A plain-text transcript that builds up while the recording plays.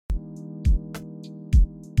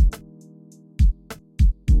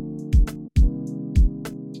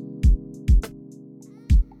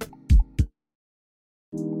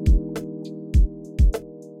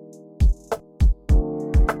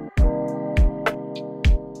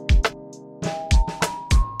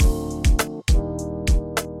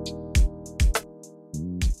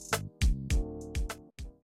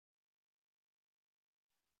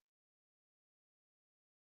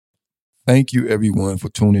Thank you, everyone, for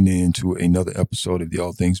tuning in to another episode of the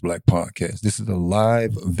All Things Black podcast. This is a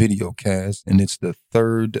live video cast, and it's the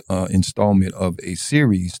third installment of a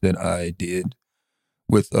series that I did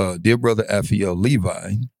with dear brother Afiel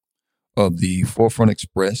Levi of the Forefront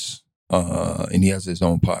Express, and he has his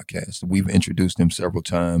own podcast. We've introduced him several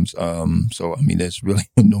times, so I mean, there's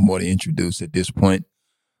really no more to introduce at this point.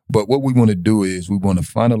 But what we want to do is we want to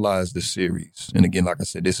finalize the series, and again, like I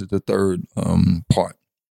said, this is the third part.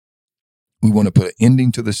 We want to put an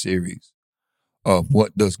ending to the series of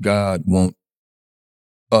what does God want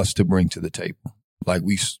us to bring to the table. Like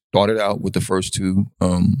we started out with the first two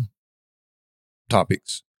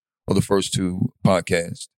topics or the first two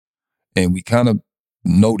podcasts, and we kind of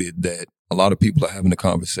noted that a lot of people are having a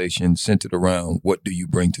conversation centered around what do you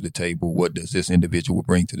bring to the table? What does this individual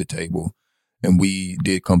bring to the table? And we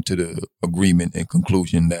did come to the agreement and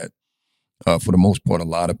conclusion that for the most part, a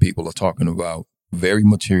lot of people are talking about very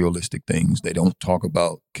materialistic things. They don't talk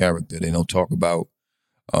about character. They don't talk about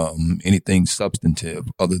anything substantive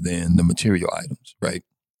other than the material items, right?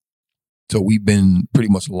 So we've been pretty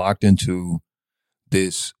much locked into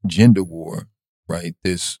this gender war, right?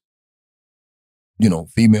 This,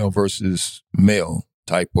 female versus male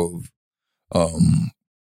type of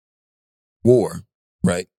war,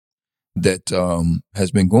 right? That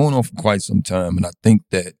has been going on for quite some time. And I think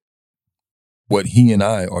that what he and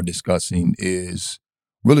I are discussing is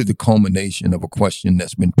really the culmination of a question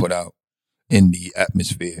that's been put out in the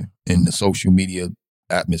atmosphere, in the social media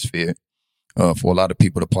atmosphere, for a lot of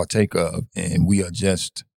people to partake of. And we are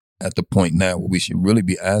just at the point now where we should really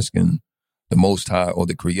be asking the Most High or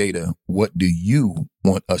the Creator, what do you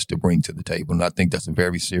want us to bring to the table? And I think that's a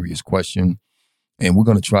very serious question. And we're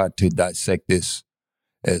going to try to dissect this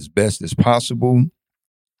as best as possible.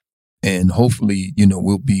 And hopefully,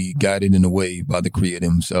 we'll be guided in a way by the Creator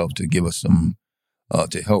himself to give us some,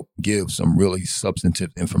 to help give some really substantive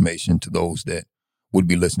information to those that would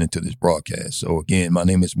be listening to this broadcast. So again, my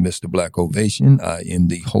name is Mr. Black Ovation. I am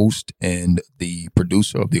the host and the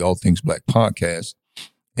producer of the All Things Black podcast.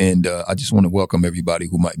 And I just want to welcome everybody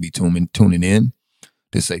who might be tuning in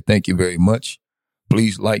to say thank you very much.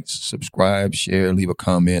 Please like, subscribe, share, leave a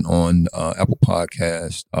comment on Apple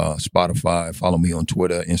Podcasts, Spotify. Follow me on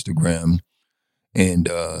Twitter, Instagram, and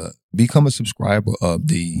become a subscriber of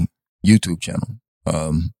the YouTube channel.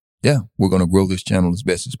 We're going to grow this channel as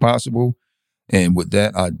best as possible. And with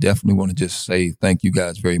that, I definitely want to just say thank you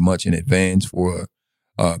guys very much in advance for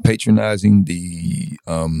patronizing the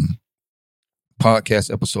podcast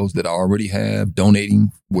episodes that I already have,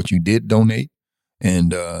 donating what you did donate,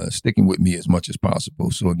 and sticking with me as much as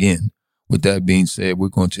possible. So again, with that being said, we're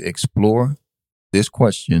going to explore this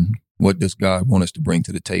question: what does God want us to bring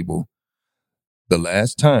to the table? The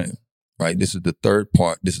last time, right? This is the third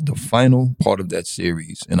part. This is the final part of that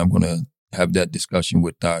series. And I'm going to have that discussion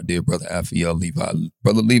with our dear brother Afiel Levi.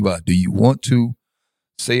 Brother Levi, do you want to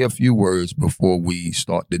say a few words before we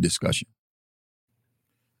start the discussion?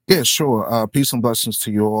 Yeah, sure. Peace and blessings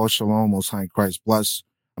to you all. Shalom, Most High in Christ bless.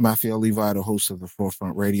 I'm Afiel Levi, the host of the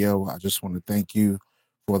Forefront Radio. I just want to thank you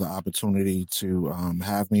for the opportunity to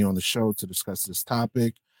have me on the show to discuss this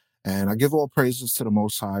topic. And I give all praises to the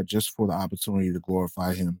Most High just for the opportunity to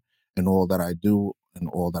glorify him in all that I do and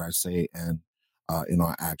all that I say and in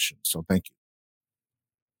our actions. So thank you.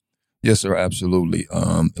 Yes, sir. Absolutely.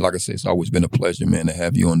 Like I said, it's always been a pleasure, man, to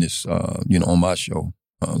have you on this, on my show.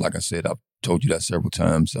 Like I said, I've told you that several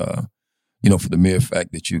times. For the mere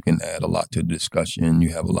fact that you can add a lot to the discussion, you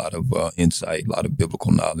have a lot of insight, a lot of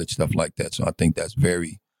biblical knowledge, stuff like that. So I think that's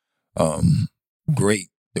very great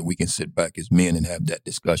that we can sit back as men and have that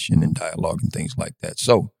discussion and dialogue and things like that.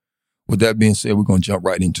 So with that being said, we're going to jump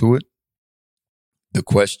right into it. The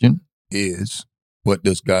question is, what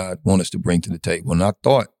does God want us to bring to the table? And I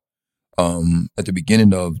thought at the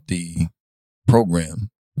beginning of the program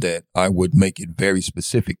that I would make it very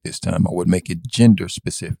specific this time. I would make it gender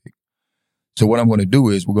specific. So what I'm going to do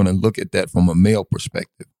is we're going to look at that from a male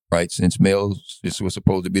perspective, right? Since males were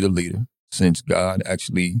supposed to be the leader, since God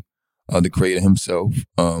actually, the Creator himself,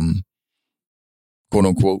 quote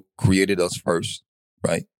unquote, created us first,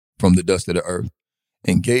 right? From the dust of the earth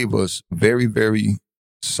and gave us very, very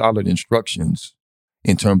solid instructions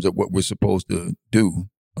in terms of what we're supposed to do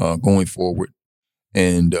going forward.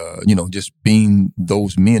 And, just being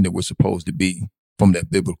those men that we're supposed to be from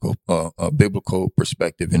that biblical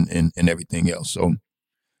perspective and everything else. So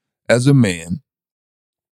as a man,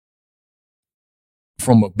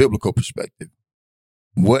 from a biblical perspective,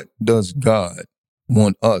 what does God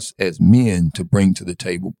want us as men to bring to the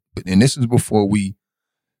table? And this is before we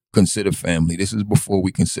consider family. This is before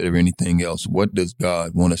we consider anything else. What does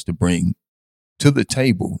God want us to bring to the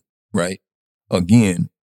table right? Again,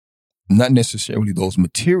 not necessarily those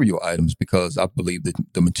material items, because I believe that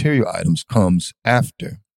the material items comes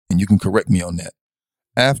after, and you can correct me on that,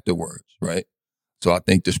 afterwards, right? So I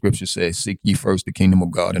think the scripture says, seek ye first the kingdom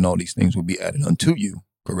of God and all these things will be added unto you,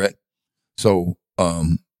 correct? So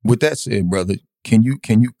with that said, brother, can you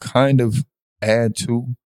kind of add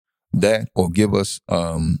to that or give us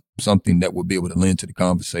something that will be able to lend to the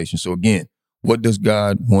conversation? So again, what does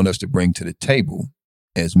God want us to bring to the table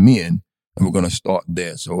as men? And we're going to start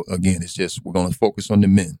there. So again, it's just, we're going to focus on the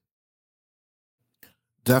men.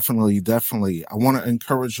 Definitely, definitely. I want to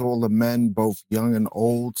encourage all the men, both young and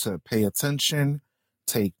old, to pay attention,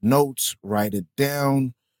 take notes, write it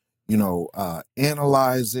down,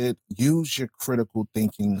 analyze it, use your critical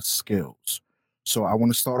thinking skills. So I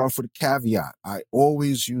want to start off with a caveat. I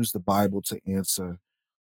always use the Bible to answer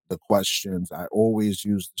the questions. I always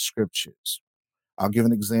use the scriptures. I'll give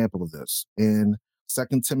an example of this. In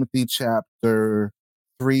 2 Timothy chapter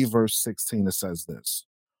 3, verse 16, it says this: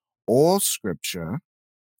 all scripture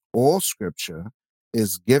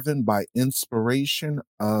is given by inspiration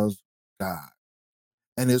of God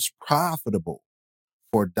and is profitable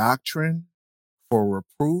for doctrine, for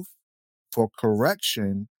reproof, for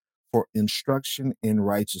correction, for instruction in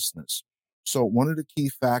righteousness. So one of the key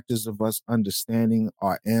factors of us understanding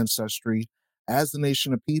our ancestry as a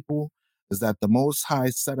nation of people is that the Most High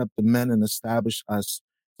set up the men and established us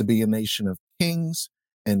to be a nation of kings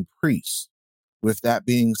and priests. With that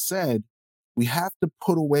being said, we have to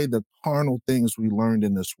put away the carnal things we learned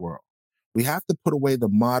in this world. We have to put away the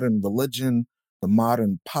modern religion, the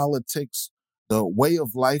modern politics, the way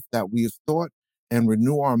of life that we have thought, and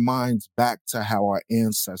renew our minds back to how our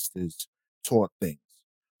ancestors taught things.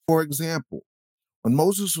 For example, when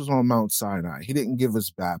Moses was on Mount Sinai, he didn't give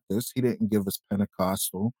us Baptist, he didn't give us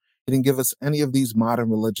Pentecostal, he didn't give us any of these modern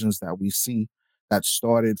religions that we see that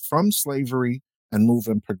started from slavery and move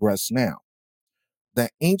and progress now. The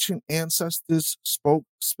ancient ancestors spoke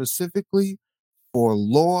specifically for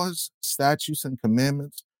laws, statutes, and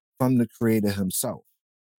commandments from the Creator himself.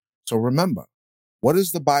 So remember, what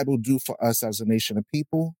does the Bible do for us as a nation of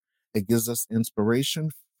people? It gives us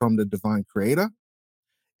inspiration from the divine Creator.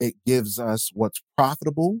 It gives us what's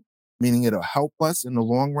profitable, meaning it'll help us in the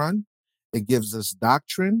long run. It gives us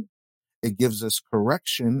doctrine. It gives us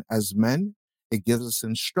correction as men. It gives us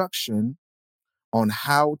instruction on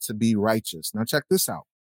how to be righteous. Now check this out.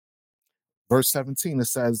 Verse 17, it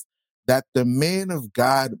says that the man of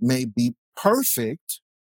God may be perfect,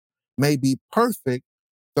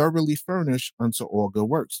 thoroughly furnished unto all good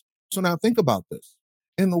works. So now think about this.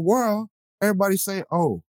 In the world, everybody say,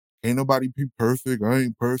 oh, ain't nobody be perfect. I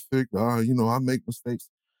ain't perfect. I make mistakes.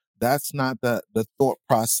 That's not the thought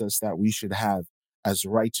process that we should have as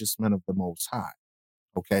righteous men of the Most High.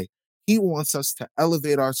 Okay. He wants us to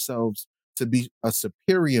elevate ourselves to be a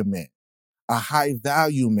superior man, a high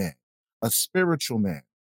value man, a spiritual man.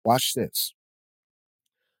 Watch this.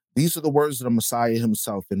 These are the words of the Messiah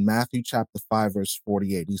himself in Matthew chapter 5, verse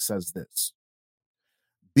 48. He says this: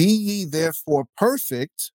 be ye therefore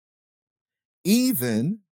perfect,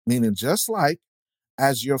 even, meaning just like,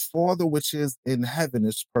 as your Father which is in heaven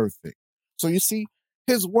is perfect. So you see,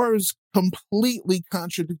 his words completely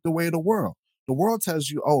contradict the way of the world. The world tells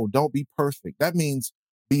you, oh, don't be perfect. That means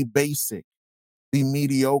be basic, be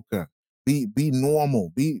mediocre, be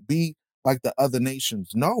normal, be like the other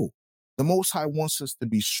nations. No, the Most High wants us to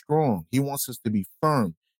be strong. He wants us to be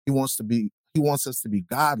firm. He wants us to be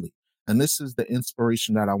godly. And this is the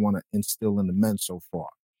inspiration that I want to instill in the men so far.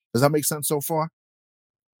 Does that make sense so far?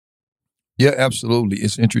 Yeah, absolutely.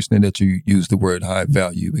 It's interesting that you use the word high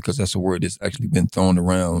value, because that's a word that's actually been thrown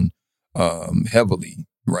around heavily,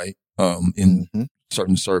 right? In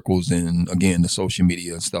certain circles, and again, the social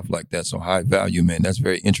media and stuff like that. So high value, man, that's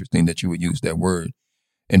very interesting that you would use that word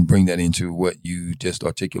and bring that into what you just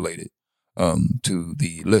articulated to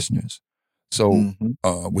the listeners. So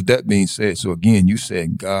with that being said, so again, you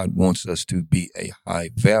said God wants us to be a high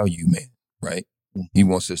value man, right? He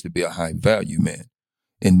wants us to be a high value man.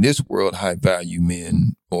 In this world, high value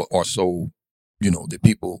men are so, the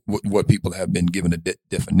people, what people have been given a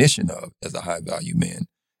definition of as a high value man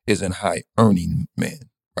is a high earning man,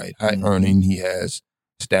 right? High earning, he has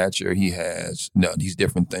stature, he has these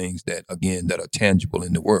different things that are tangible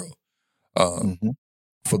in the world.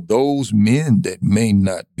 For those men that may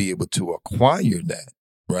not be able to acquire that,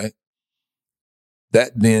 right?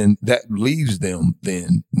 That leaves them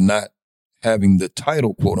then not having the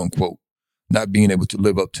title, quote unquote, not being able to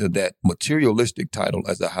live up to that materialistic title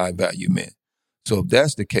as a high value man. So if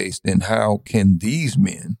that's the case, then how can these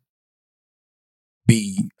men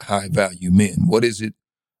be high value men? What is it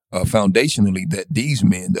foundationally that these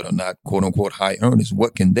men that are not quote unquote high earners,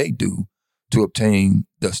 what can they do to obtain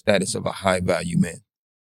the status of a high value man?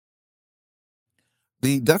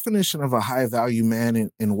 The definition of a high value man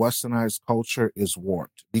in westernized culture is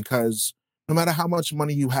warped because no matter how much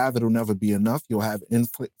money you have, it'll never be enough. You'll have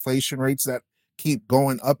inflation rates that keep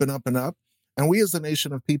going up and up and up. And we as a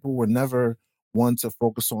nation of people were never one to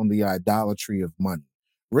focus on the idolatry of money.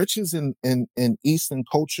 Riches in Eastern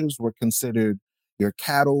cultures were considered your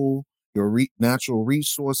cattle, your natural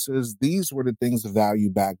resources. These were the things of value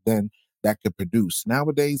back then that could produce.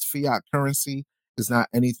 Nowadays, fiat currency is not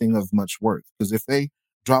anything of much worth because if they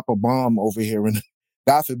drop a bomb over here and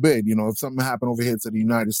God forbid, if something happened over here to the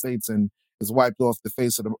United States and is wiped off the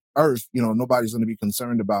face of the earth, nobody's going to be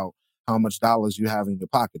concerned about how much dollars you have in your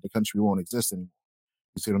pocket. The country won't exist anymore.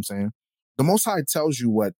 You see what I'm saying? The Most High tells you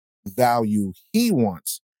what value he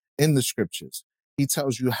wants in the scriptures. He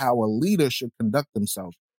tells you how a leader should conduct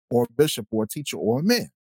himself, or a bishop or a teacher or a man.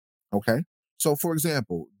 Okay? So for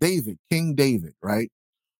example, David, King David, right?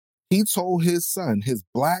 He told his son, his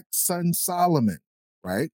black son Solomon,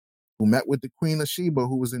 right? Who met with the Queen of Sheba,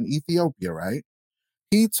 who was in Ethiopia, right?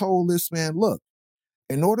 He told this man, look,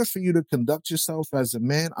 in order for you to conduct yourself as a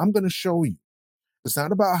man, I'm going to show you. It's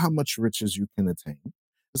not about how much riches you can attain.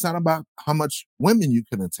 It's not about how much women you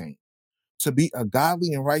can attain. To be a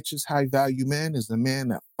godly and righteous high value man is the man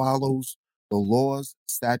that follows the laws,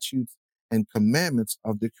 statutes, and commandments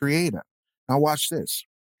of the Creator. Now watch this.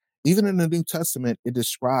 Even in the New Testament, it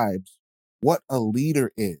describes what a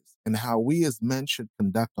leader is and how we as men should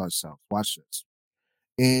conduct ourselves. Watch this.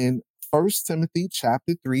 In 1 Timothy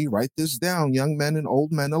chapter 3, write this down, young men and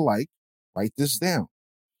old men alike. Write this down.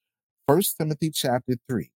 1 Timothy chapter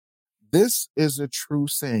 3. This is a true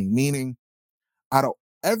saying, meaning out of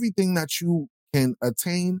everything that you can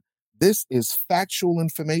attain, this is factual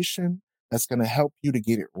information that's going to help you to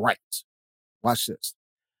get it right. Watch this.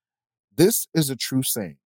 This is a true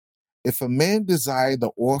saying. If a man desire the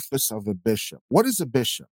office of a bishop, what is a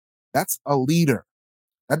bishop? That's a leader.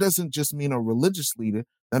 That doesn't just mean a religious leader.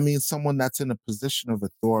 That means someone that's in a position of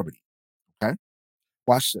authority. Okay?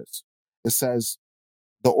 Watch this. It says,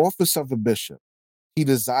 the office of a bishop, he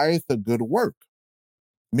desireth a good work,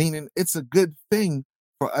 meaning it's a good thing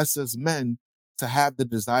for us as men to have the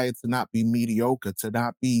desire to not be mediocre, to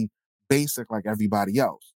not be basic like everybody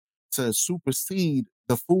else, to supersede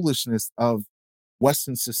the foolishness of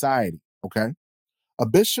Western society, okay? A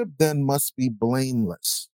bishop then must be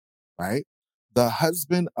blameless, right? The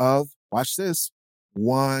husband of, watch this,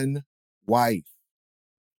 one wife.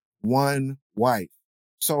 One wife.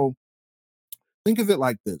 So think of it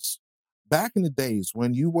like this. Back in the days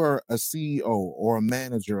when you were a CEO or a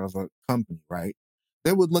manager of a company, right?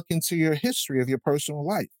 They would look into your history of your personal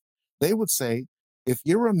life. They would say, if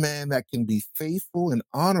you're a man that can be faithful and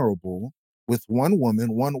honorable with one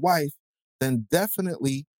woman, one wife, then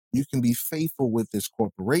definitely you can be faithful with this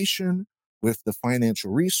corporation, with the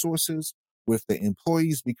financial resources, with the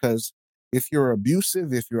employees, because if you're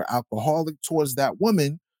abusive, if you're alcoholic towards that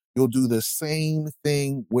woman, you'll do the same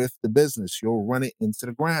thing with the business. You'll run it into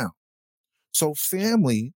the ground. So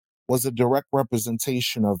family was a direct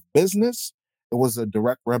representation of business. It was a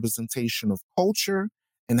direct representation of culture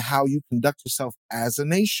and how you conduct yourself as a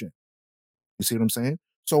nation. You see what I'm saying?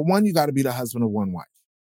 So one, you got to be the husband of one wife.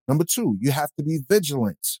 Number two, you have to be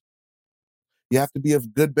vigilant. You have to be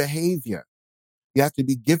of good behavior. You have to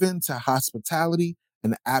be given to hospitality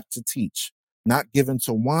and apt to teach. Not given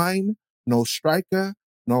to wine, no striker,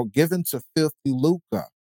 nor given to filthy lucre.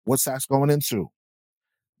 What's that going into?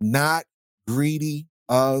 Not greedy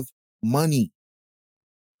of money.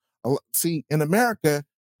 See, in America,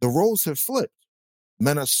 the roles have flipped.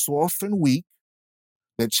 Men are soft and weak.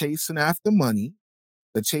 They're chasing after money.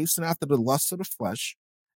 They're chasing after the lust of the flesh.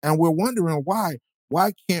 And we're wondering why.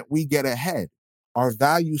 Why can't we get ahead? Our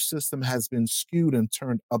value system has been skewed and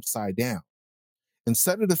turned upside down.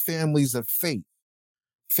 Instead of the families of faith,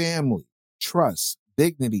 family, trust,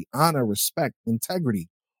 dignity, honor, respect, integrity,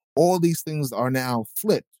 all these things are now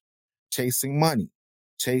flipped. Chasing money,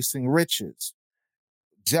 chasing riches,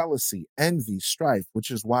 jealousy, envy, strife,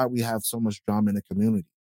 which is why we have so much drama in the community.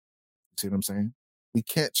 You see what I'm saying? We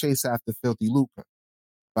can't chase after filthy lucre.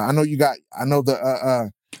 But I know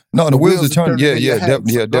the No, the wheels are turning. Yeah, in your head.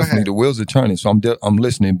 So definitely. ahead. The wheels are turning. So I'm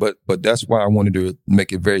listening, but that's why I wanted to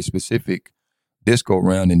make it very specific this go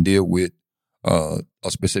round and deal with a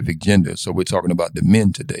specific gender. So we're talking about the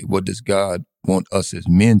men today. What does God want us as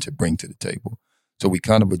men to bring to the table? So we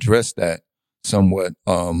kind of addressed that somewhat,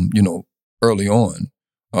 early on.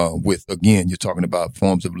 With again, you're talking about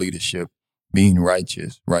forms of leadership, being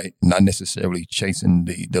righteous, right? Not necessarily chasing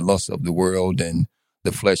the lust of the world and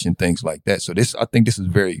the flesh and things like that. So I think this is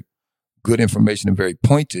very good information and very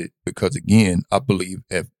pointed because, again, I believe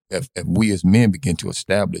if we as men begin to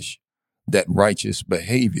establish that righteous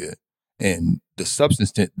behavior and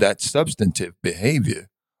that substantive behavior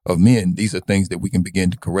of men, these are things that we can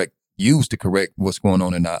begin to use to correct what's going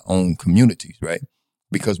on in our own communities, right?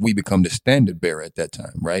 Because we become the standard bearer at that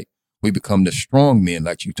time, right? We become the strong men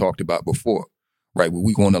like you talked about before, right? Where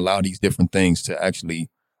we won't allow these different things to actually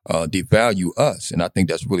devalue us. And I think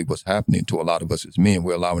that's really what's happening to a lot of us as men.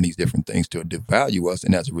 We're allowing these different things to devalue us.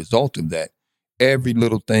 And as a result of that, every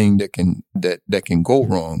little thing that can go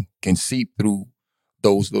wrong can seep through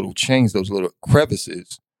those little chains, those little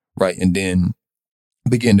crevices, right? And then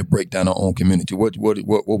begin to break down our own community. What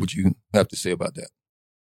would you have to say about that?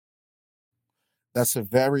 That's a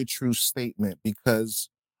very true statement because,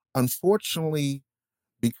 unfortunately,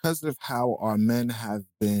 because of how our men have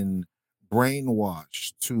been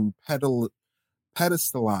brainwashed to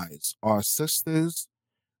pedestalize our sisters,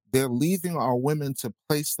 they're leaving our women to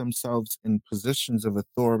place themselves in positions of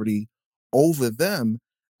authority over them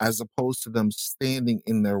as opposed to them standing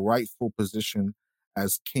in their rightful position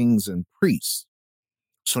as kings and priests.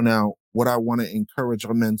 So now what I want to encourage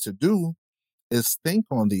our men to do is think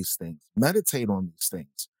on these things, meditate on these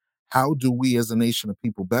things. How do we as a nation of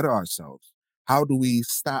people better ourselves? How do we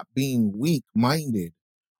stop being weak minded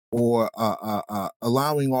or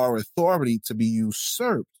allowing our authority to be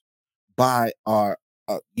usurped by our,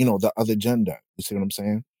 the other gender? You see what I'm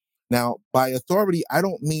saying? Now, by authority, I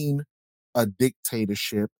don't mean a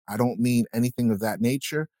dictatorship. I don't mean anything of that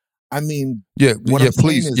nature. I mean, what I'm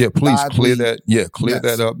saying is please clear godly. clear that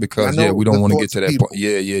Yes. up I because know we the don't want to get thoughts to of that point.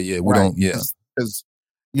 people, We right? don't. Yeah, Because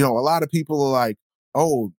a lot of people are like,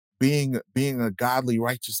 oh, being a godly,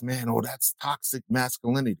 righteous man, oh, that's toxic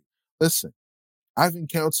masculinity. Listen, I've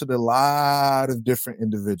encountered a lot of different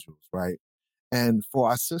individuals, right? And for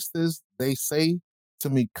our sisters, they say to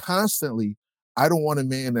me constantly, I don't want a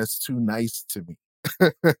man that's too nice to me.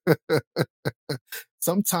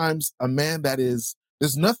 Sometimes a man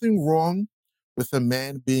there's nothing wrong with a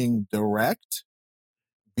man being direct,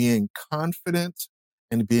 being confident,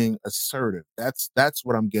 and being assertive. That's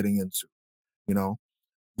what I'm getting into, you know,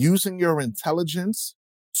 using your intelligence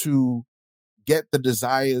to get the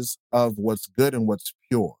desires of what's good and what's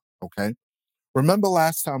pure. Okay. Remember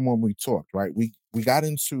last time when we talked, right? We got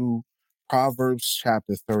into Proverbs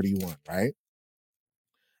chapter 31, right?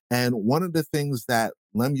 And one of the things that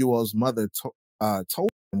Lemuel's mother told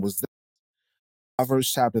him was this,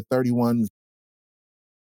 Proverbs chapter 31.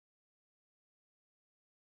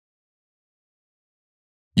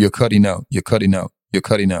 you're cutting out. You're cutting out. You're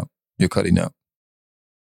cutting out. You're cutting out.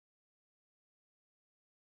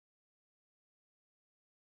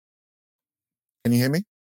 Can you hear me?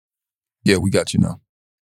 Yeah, we got you now.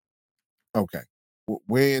 Okay.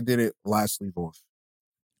 Where did it last leave off?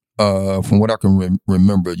 From what I can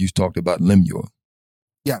remember, you talked about Lemuel.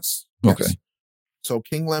 Yes. Okay. Yes. So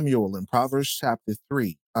King Lemuel in Proverbs chapter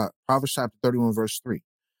 31, verse 3.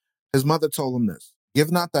 His mother told him this: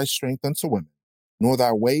 Give not thy strength unto women, nor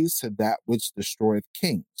thy ways to that which destroyeth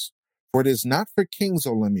kings. For it is not for kings,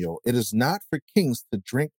 O Lemuel, it is not for kings to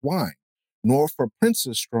drink wine, nor for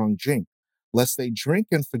princes strong drink, lest they drink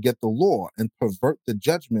and forget the law and pervert the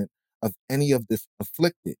judgment of any of the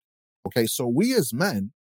afflicted. Okay, so we as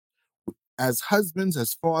men, as husbands,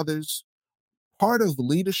 as fathers, part of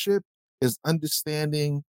leadership is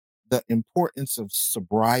understanding the importance of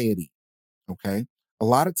sobriety. Okay. A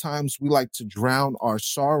lot of times we like to drown our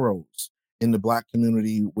sorrows in the Black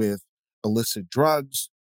community with illicit drugs,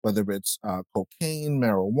 whether it's cocaine,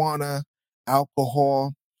 marijuana,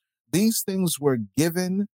 alcohol. These things were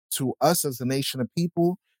given to us as a nation of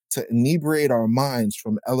people to inebriate our minds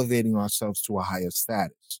from elevating ourselves to a higher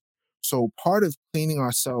status. So part of cleaning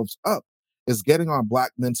ourselves up is getting our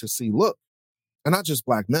Black men to see, look, and not just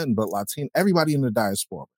Black men, but everybody in the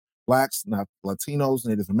diaspora, Blacks, Latinos,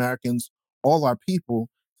 Native Americans, all our people,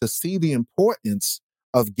 to see the importance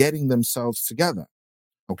of getting themselves together.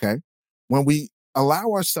 Okay. When we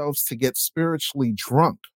allow ourselves to get spiritually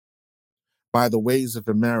drunk by the ways of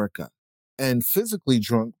America and physically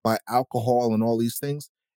drunk by alcohol and all these things,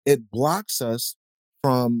 it blocks us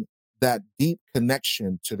from that deep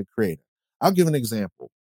connection to the Creator. I'll give an example.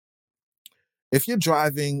 If you're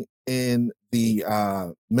driving in the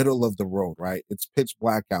middle of the road, right? It's pitch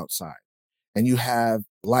black outside and you have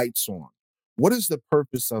lights on. What is the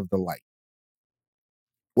purpose of the light?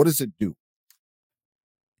 What does it do?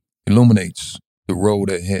 Illuminates the road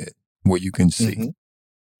ahead where you can see. Mm-hmm.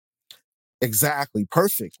 Exactly.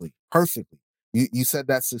 Perfectly. Perfectly. You said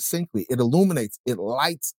that succinctly. It illuminates, it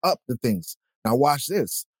lights up the things. Now watch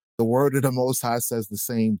this. The word of the Most High says the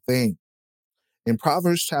same thing. In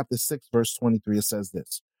Proverbs chapter 6, verse 23, it says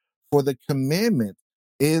this: "For the commandment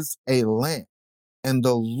is a lamp, and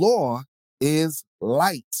the law is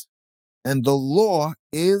light." And the law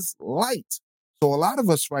is light. So a lot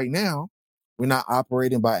of us right now, we're not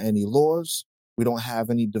operating by any laws. We don't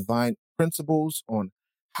have any divine principles on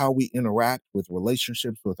how we interact with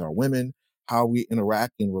relationships with our women, how we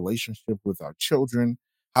interact in relationship with our children,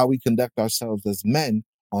 how we conduct ourselves as men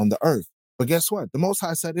on the earth. But guess what? The Most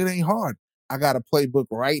High said it ain't hard. I got a playbook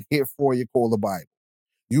right here for you called the Bible.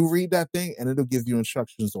 You read that thing and it'll give you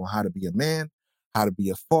instructions on how to be a man, how to be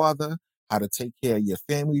a father, how to take care of your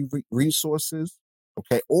family resources.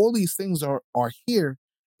 Okay. All these things are here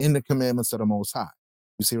in the commandments of the Most High.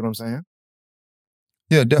 You see what I'm saying?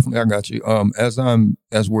 Yeah, definitely. I got you.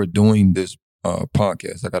 As we're doing this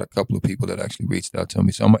podcast, I got a couple of people that actually reached out to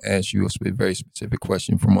me. So I'm gonna ask you a very specific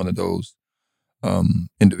question from one of those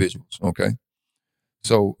individuals. Okay.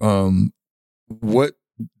 So what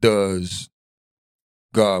does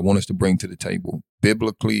God want us to bring to the table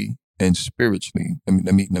biblically and spiritually?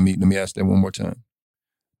 Let me ask that one more time.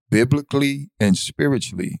 Biblically and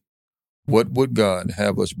spiritually, what would God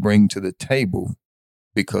have us bring to the table?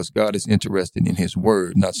 Because God is interested in His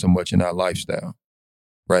word, not so much in our lifestyle,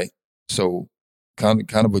 right? So, kind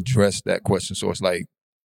of address that question. So it's like,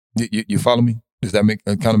 you follow me? Does that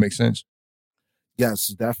kind of make sense? Yes,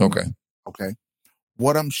 definitely. Okay. Okay.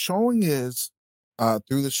 What I'm showing is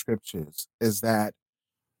through the scriptures is that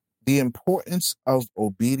the importance of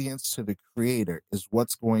obedience to the Creator is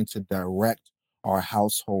what's going to direct our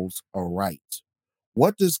households aright.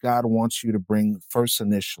 What does God want you to bring first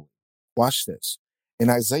initially? Watch this. In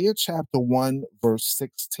Isaiah chapter 1, verse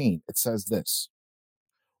 16, it says this: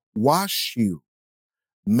 "Wash you,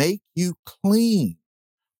 make you clean,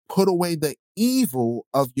 put away the evil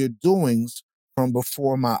of your doings from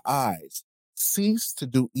before my eyes. Cease to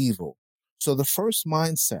do evil." So the first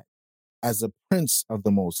mindset as a prince of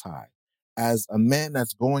the Most High, as a man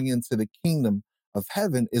that's going into the kingdom of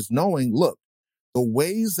heaven, is knowing, look, the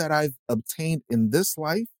ways that I've obtained in this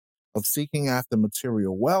life of seeking after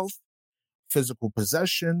material wealth, physical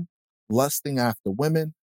possession, lusting after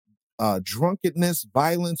women, drunkenness,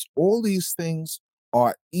 violence, all these things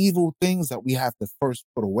are evil things that we have to first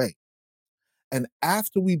put away. And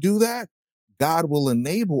after we do that, God will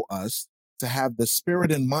enable us to have the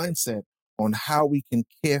spirit and mindset on how we can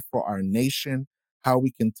care for our nation, how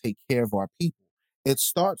we can take care of our people. It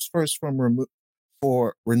starts first from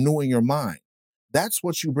for renewing your mind. That's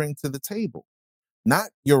what you bring to the table. Not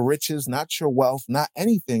your riches, not your wealth, not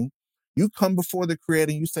anything. You come before the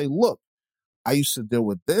Creator and you say, look, I used to deal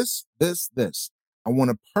with this, this, this. I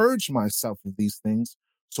want to purge myself of these things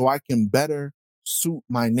so I can better suit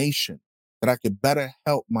my nation, that I could better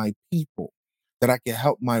help my people, that I can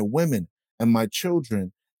help my women and my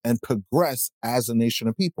children and progress as a nation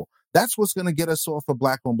of people. That's what's going to get us off of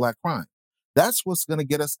black on black crime. That's what's going to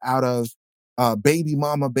get us out of baby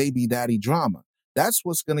mama, baby daddy drama. That's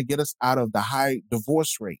what's going to get us out of the high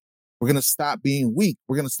divorce rate. We're going to stop being weak.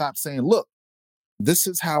 We're going to stop saying, look, this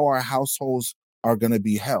is how our households are going to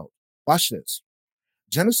be held. Watch this.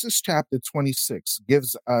 Genesis chapter 26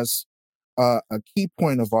 gives us a key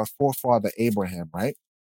point of our forefather Abraham, right?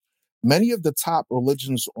 Many of the top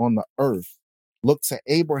religions on the earth look to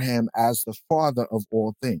Abraham as the father of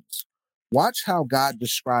all things. Watch how God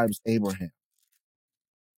describes Abraham.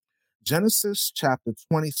 Genesis chapter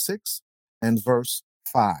 26 and verse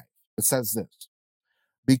 5. It says this: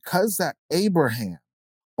 "Because that Abraham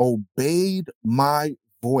obeyed my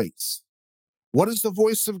voice." What is the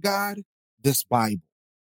voice of God? This Bible,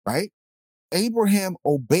 right? Abraham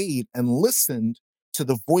obeyed and listened to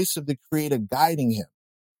the voice of the Creator guiding him.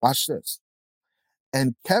 Watch this.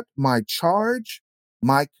 "And kept my charge,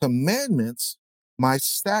 my commandments, my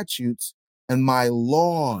statutes, and my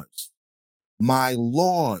laws." My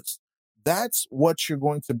laws. That's what you're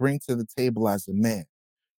going to bring to the table as a man.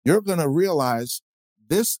 You're going to realize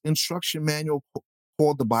this instruction manual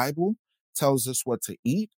called the Bible tells us what to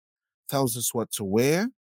eat, tells us what to wear,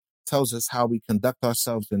 tells us how we conduct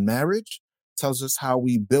ourselves in marriage, tells us how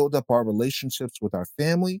we build up our relationships with our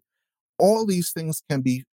family. All these things can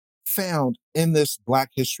be found in this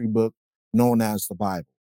Black history book known as the Bible.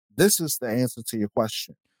 This is the answer to your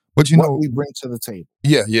question. But what we bring to the table.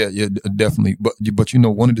 Yeah, definitely. But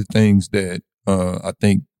one of the things that I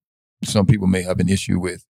think some people may have an issue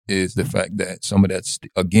with is the fact that some of that,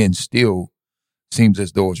 again, still seems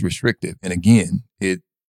as though it's restrictive. And again, it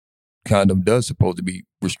kind of does supposed to be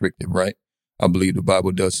restrictive, right? I believe the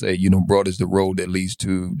Bible does say, broad is the road that leads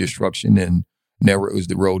to destruction, and narrow is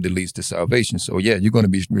the road that leads to salvation. So yeah, you're going to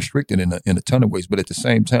be restricted in a ton of ways, but at the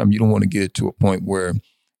same time, you don't want to get to a point where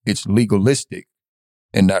it's legalistic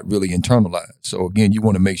and not really internalized. So again, you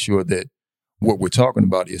want to make sure that what we're talking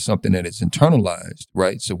about is something that is internalized,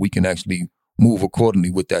 right? So we can actually move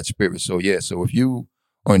accordingly with that spirit. So yeah, so if you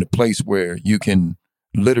are in a place where you can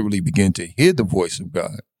literally begin to hear the voice of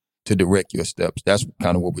God to direct your steps, that's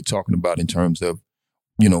kind of what we're talking about in terms of,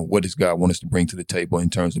 what does God want us to bring to the table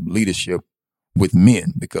in terms of leadership with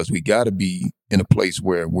men? Because we got to be in a place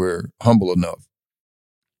where we're humble enough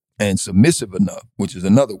and submissive enough, which is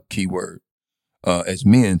another key word, as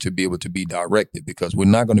men to be able to be directed, because we're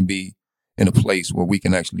not going to be in a place where we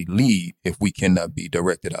can actually lead if we cannot be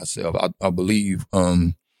directed ourselves. I believe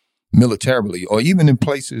militarily or even in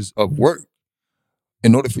places of work,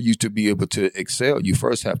 in order for you to be able to excel, you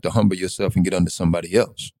first have to humble yourself and get under somebody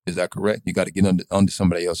else. Is that correct? You got to get under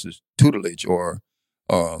somebody else's tutelage or,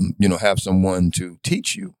 have someone to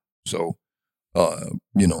teach you. So,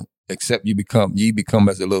 except ye become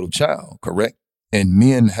as a little child, correct? And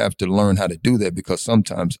men have to learn how to do that, because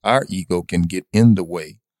sometimes our ego can get in the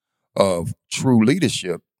way of true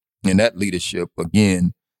leadership. And that leadership,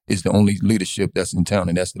 again, is the only leadership that's in town,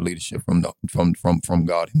 and that's the leadership from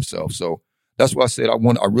God himself. So that's why I said I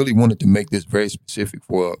really wanted to make this very specific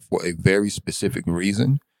for a very specific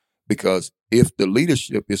reason, because if the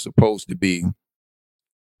leadership is supposed to be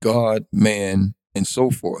God, man, and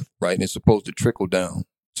so forth, right, and it's supposed to trickle down,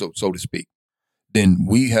 so to speak, then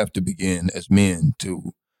we have to begin as men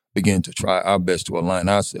to begin to try our best to align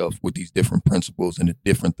ourselves with these different principles and the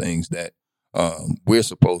different things that we're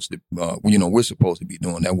supposed to be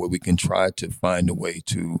doing. That way we can try to find a way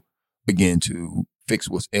to begin to fix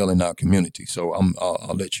what's ailing our community. So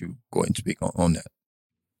I'll let you go ahead and speak on that.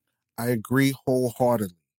 I agree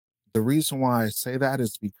wholeheartedly. The reason why I say that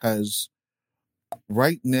is because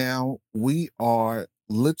right now we are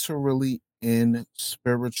literally in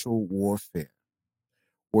spiritual warfare.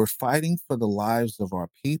 We're fighting for the lives of our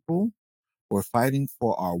people. We're fighting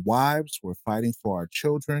for our wives. We're fighting for our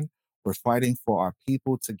children. We're fighting for our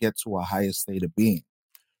people to get to a higher state of being.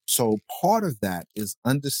 So part of that is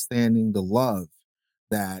understanding the love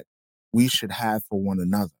that we should have for one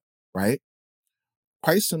another, right?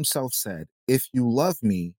 Christ himself said, "If you love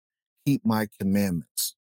me, keep my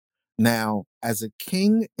commandments." Now, as a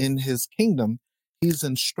king in his kingdom, he's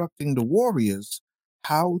instructing the warriors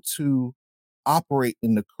how to operate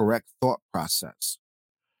in the correct thought process.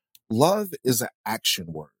 Love is an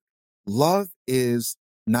action word. Love is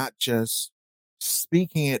not just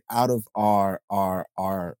speaking it out of our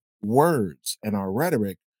words and our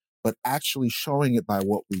rhetoric, but actually showing it by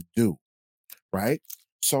what we do, right?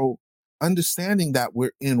 So understanding that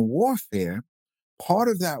we're in warfare, part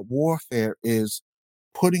of that warfare is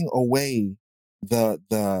putting away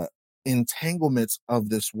the entanglements of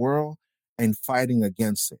this world and fighting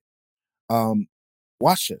against it. Um,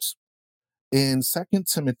 Watch this. In 2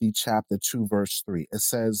 Timothy chapter 2, verse 3, it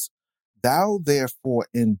says, "Thou therefore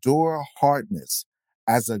endure hardness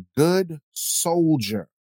as a good soldier."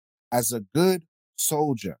 As a good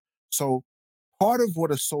soldier. So part of what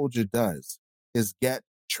a soldier does is get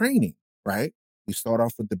training, right? You start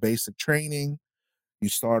off with the basic training. You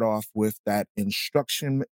start off with that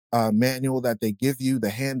instruction manual that they give you,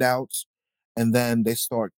 the handouts, and then they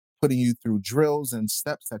start putting you through drills and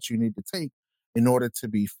steps that you need to take in order to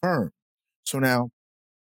be firm. So now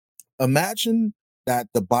imagine that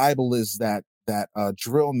the Bible is that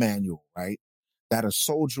drill manual, right? That a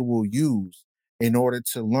soldier will use in order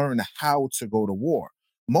to learn how to go to war.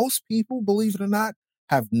 Most people, believe it or not,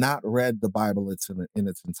 have not read the Bible in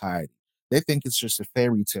its entirety. They think it's just a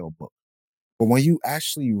fairy tale book. But when you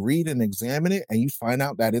actually read and examine it and you find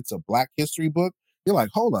out that it's a Black history book, you're like,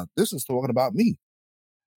 hold up, this is talking about me.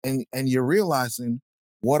 And you're realizing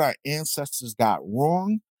what our ancestors got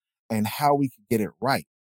wrong and how we could get it right.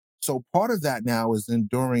 So part of that now is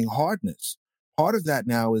enduring hardness. Part of that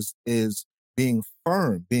now is being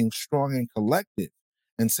firm, being strong and collected,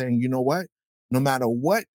 and saying, you know what? No matter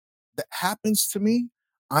what that happens to me,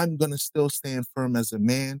 I'm gonna still stand firm as a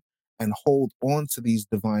man and hold on to these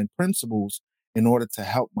divine principles in order to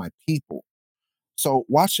help my people. So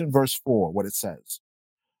watch in verse 4 what it says.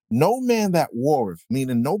 No man that warreth,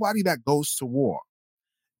 meaning nobody that goes to war,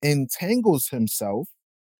 entangles himself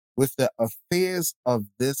with the affairs of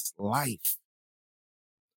this life.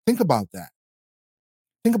 Think about that.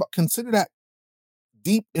 Consider that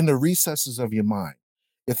deep in the recesses of your mind.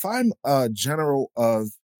 If I'm a general of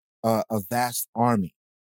a vast army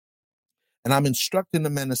and I'm instructing the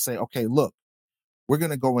men to say, okay, look, we're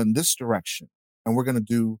going to go in this direction and we're going to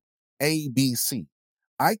do A, B, C.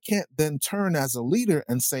 I can't then turn as a leader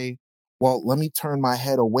and say, well, let me turn my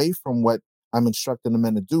head away from what I'm instructing the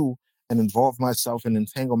men to do and involve myself and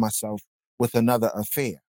entangle myself with another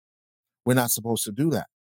affair. We're not supposed to do that.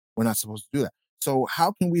 We're not supposed to do that. So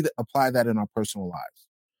how can we apply that in our personal lives?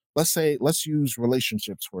 Let's use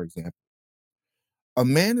relationships, for example. A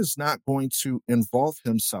man is not going to involve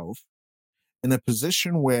himself in a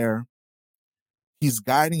position where he's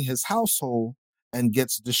guiding his household and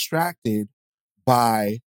gets distracted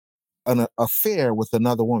by an affair with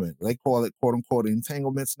another woman. They call it quote unquote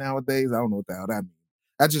entanglements nowadays. I don't know what the hell that means.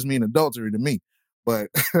 That just means adultery to me. But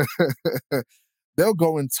they'll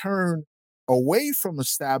go and turn away from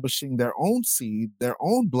establishing their own seed, their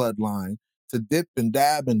own bloodline, to dip and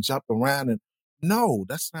dab and jump around. And no,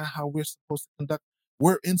 that's not how we're supposed to conduct.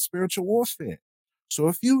 We're in spiritual warfare. So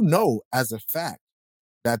if you know as a fact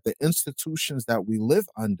that the institutions that we live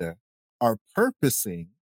under are purposing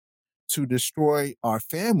to destroy our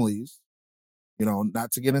families,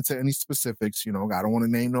 not to get into any specifics, I don't want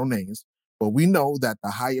to name no names, but we know that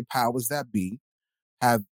the higher powers that be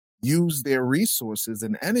have used their resources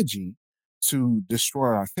and energy to destroy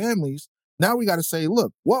our families. Now we got to say,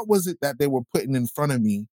 look, what was it that they were putting in front of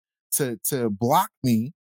me to block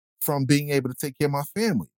me from being able to take care of my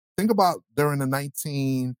family? Think about during the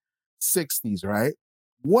 1960s, right?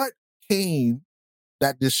 What came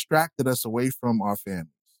that distracted us away from our families?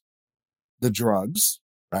 The drugs,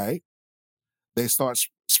 right? They start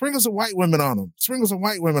sprinkles of white women on them,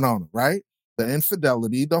 right? The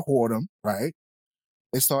infidelity, the whoredom, right?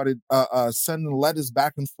 They started sending letters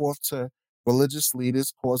back and forth to religious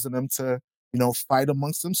leaders, causing them to, fight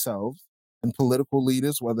amongst themselves, and political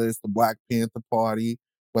leaders, whether it's the Black Panther Party,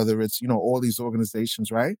 whether it's, all these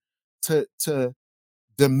organizations, right? To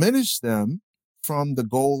diminish them from the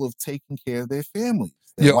goal of taking care of their families.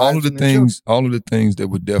 Yeah, all of the things that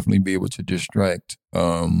would definitely be able to distract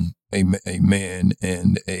a man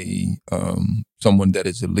and a someone that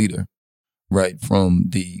is a leader, right, from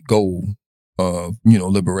the goal of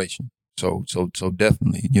liberation. So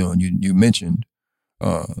definitely, you mentioned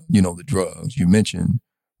the drugs. You mentioned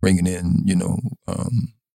bringing in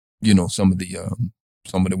some of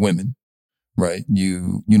the women, right?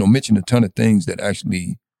 You mentioned a ton of things that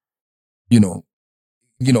actually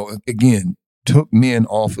again took men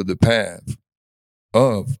off of the path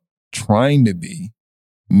of trying to be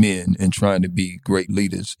men and trying to be great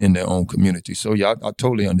leaders in their own community. So yeah, I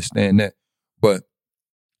totally understand that. But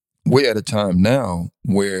we're at a time now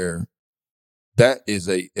where that is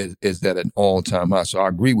at an all-time high. So I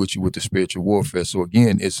agree with you with the spiritual warfare. So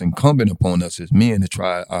again, it's incumbent upon us as men to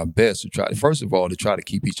try our best first of all, to try to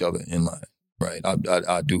keep each other in line, right?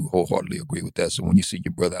 I do wholeheartedly agree with that. So when you see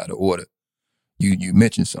your brother out of order, you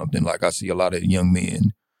mentioned something like I see a lot of young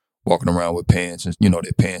men walking around with pants and,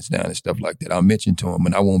 their pants down and stuff like that. I mentioned to him,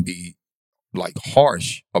 and I won't be like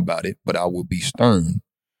harsh about it, but I will be stern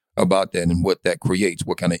about that and what that creates,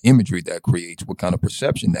 what kind of imagery that creates, what kind of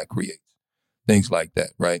perception that creates, things like that,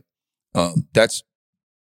 right? That's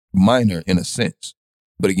minor in a sense.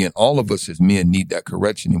 But again, all of us as men need that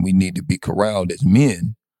correction, and we need to be corralled as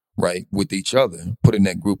men, right, with each other, put in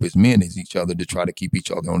that group as men as each other to try to keep each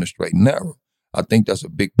other on the straight and narrow. I think that's a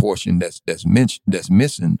big portion that's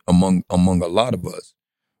missing among a lot of us,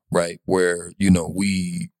 right? Where,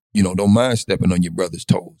 we, don't mind stepping on your brother's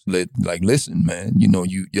toes. Listen, man,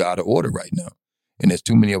 you're out of order right now. And there's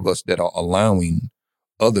too many of us that are allowing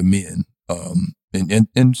other men,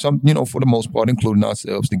 and some, for the most part, including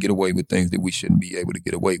ourselves, to get away with things that we shouldn't be able to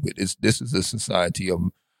get away with. This is a society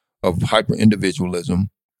of hyper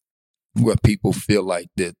individualism, where people feel like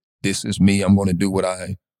that this is me. I'm going to do what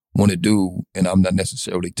I want to do, and I'm not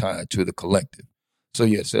necessarily tied to the collective. So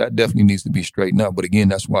so that definitely needs to be straightened out. But again,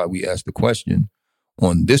 that's why we asked the question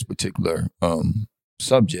on this particular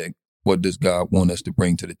subject: what does God want us to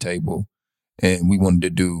bring to the table? And I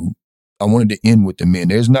wanted to end with the men.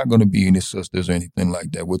 There's not going to be any sisters or anything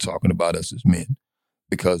like that. We're talking about us as men,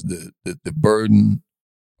 because the burden,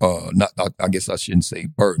 I guess I shouldn't say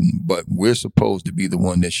burden, but we're supposed to be the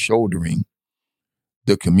one that's shouldering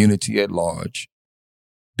the community at large,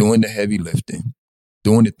 doing the heavy lifting,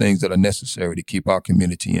 doing the things that are necessary to keep our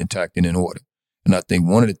community intact and in order. And I think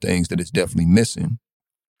one of the things that is definitely missing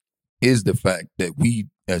is the fact that we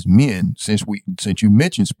as men, since you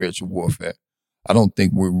mentioned spiritual warfare, I don't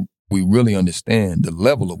think we really understand the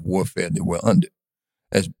level of warfare that we're under.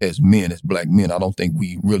 As men, as black men, I don't think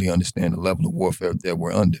we really understand the level of warfare that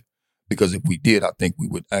we're under. Because if we did, I think we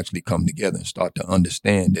would actually come together and start to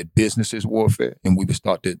understand that business is warfare, and we would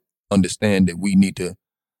start to understand that we need to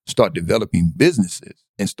start developing businesses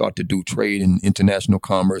and start to do trade and international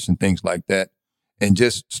commerce and things like that, and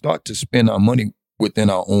just start to spend our money within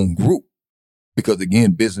our own group. Because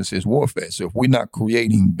again, business is warfare. So if we're not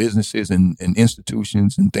creating businesses and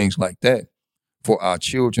institutions and things like that for our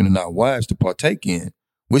children and our wives to partake in,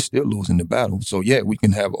 we're still losing the battle. So yeah, we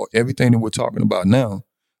can have everything that we're talking about now,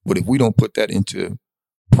 but if we don't put that into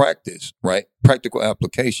practice, right, practical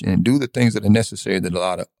application, and do the things that are necessary that a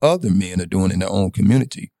lot of other men are doing in their own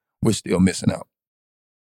community, we're still missing out.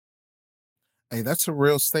 Hey, that's a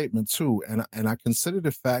real statement too, and I consider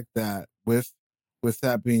the fact that with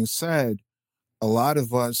that being said, a lot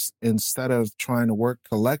of us, instead of trying to work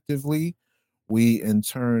collectively, we in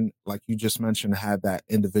turn, like you just mentioned, had that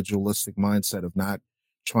individualistic mindset of not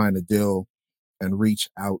trying to deal and reach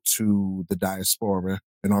out to the diaspora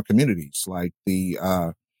in our communities, like the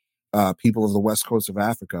people of the west coast of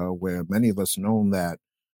Africa, where many of us know that,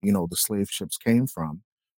 the slave ships came from,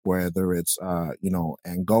 whether it's,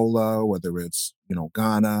 Angola, whether it's,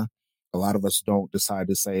 Ghana. A lot of us don't decide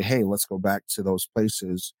to say, hey, let's go back to those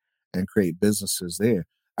places and create businesses there.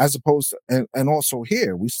 As opposed to, and also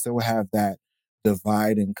here, we still have that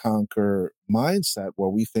divide and conquer mindset where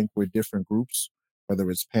we think we're different groups, whether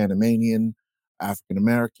it's Panamanian, African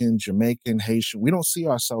American, Jamaican, Haitian. We don't see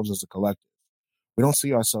ourselves as a collective. We don't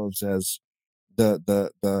see ourselves as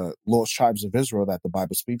the lost tribes of Israel that the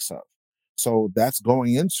Bible speaks of. So that's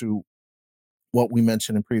going into what we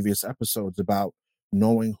mentioned in previous episodes about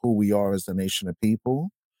knowing who we are as a nation of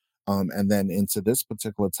people, and then into this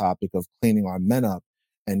particular topic of cleaning our men up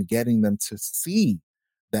and getting them to see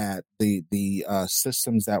that the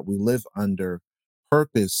systems that we live under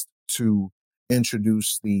purposed to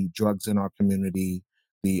introduce the drugs in our community,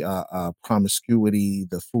 the promiscuity,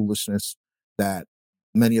 the foolishness that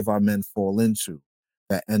many of our men fall into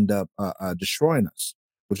that end up destroying us.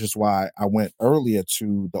 Which is why I went earlier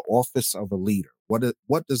to the office of a leader.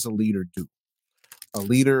 What does a leader do? A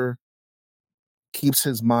leader keeps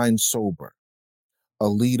his mind sober. A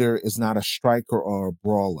leader is not a striker or a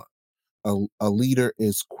brawler. A leader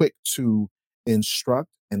is quick to instruct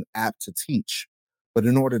and apt to teach. But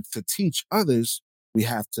in order to teach others, we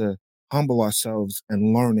have to humble ourselves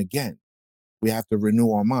and learn again. We have to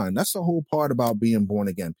renew our mind. That's the whole part about being born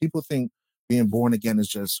again. People think being born again is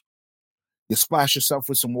just you splash yourself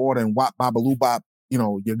with some water and wop babaloo bop,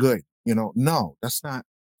 you're good. No, that's not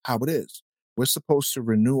how it is. We're supposed to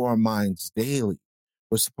renew our minds daily.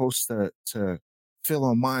 We're supposed to fill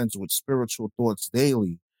our minds with spiritual thoughts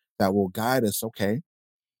daily that will guide us. Okay,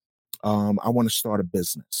 I want to start a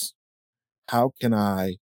business. How can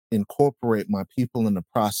I incorporate my people in the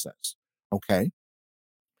process? Okay,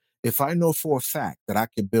 if I know for a fact that I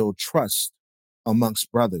can build trust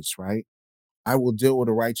amongst brothers, right? I will deal with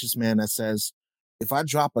a righteous man that says, if I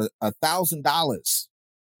drop $1,000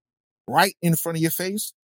 right in front of your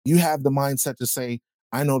face, you have the mindset to say,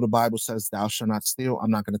 I know the Bible says thou shalt not steal.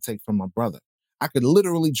 I'm not going to take from my brother. I could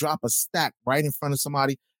literally drop a stack right in front of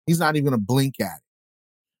somebody. He's not even going to blink at it.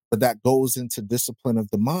 But that goes into discipline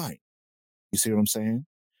of the mind. You see what I'm saying?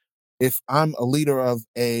 If I'm a leader of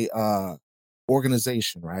a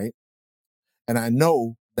organization, right, and I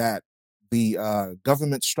know that the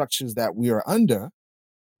government structures that we are under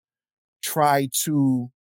try to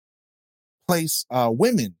place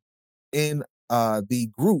women in the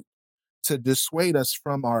group to dissuade us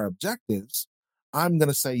from our objectives, I'm going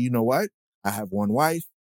to say, you know what? I have one wife.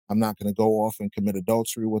 I'm not going to go off and commit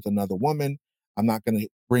adultery with another woman. I'm not going to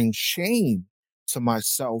bring shame to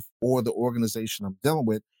myself or the organization I'm dealing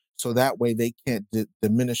with. So that way they can't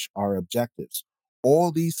diminish our objectives.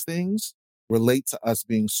 All these things relate to us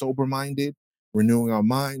being sober minded, renewing our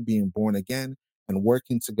mind, being born again, and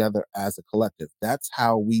working together as a collective. That's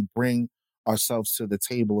how we bring ourselves to the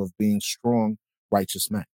table of being strong,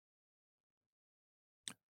 righteous men.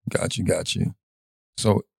 Got you.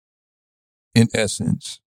 So, in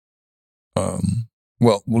essence,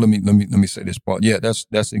 well, let me say this part. Yeah,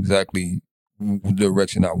 that's exactly the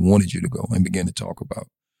direction I wanted you to go and begin to talk about.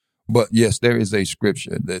 But yes, there is a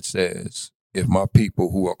scripture that says, "If my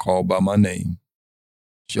people who are called by my name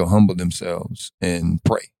shall humble themselves and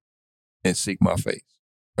pray and seek my face,"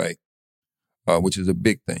 right? Which is a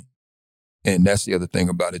big thing. And that's the other thing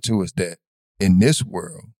about it too, is that in this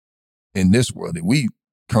world that we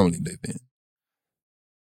currently live in,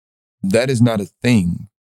 that is not a thing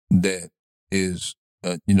that is,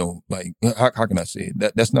 like, how can I say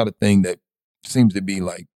it? That's not a thing that seems to be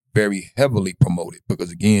like very heavily promoted,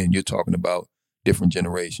 because again, you're talking about different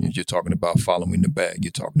generations. You're talking about following the bag.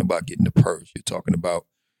 You're talking about getting the purse. You're talking about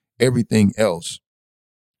everything else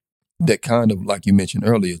that kind of, like you mentioned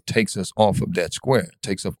earlier, takes us off of that square,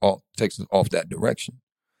 takes us off that direction.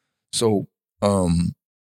 So,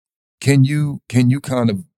 can you kind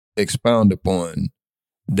of expound upon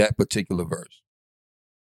that particular verse?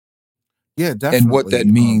 Yeah, and what that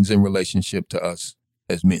definitely. means in relationship to us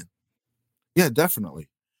as men. Yeah, definitely.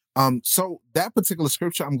 So that particular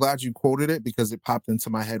scripture, I'm glad you quoted it because it popped into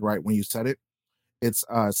my head right when you said it. It's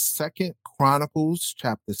Second Chronicles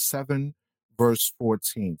chapter 7, verse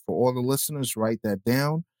 14. For all the listeners, write that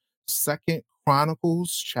down. Second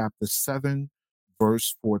Chronicles chapter 7,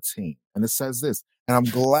 verse 14. And it says this, and I'm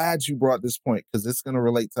glad you brought this point because it's going to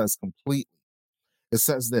relate to us completely. It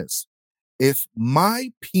says this: if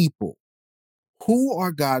my people, who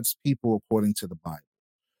are God's people according to the Bible,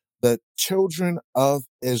 the children of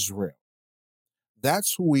Israel,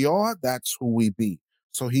 that's who we are, that's who we be.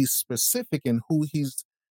 So he's specific in who he's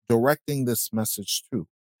directing this message to.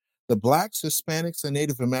 The Blacks, Hispanics, and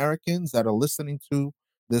Native Americans that are listening to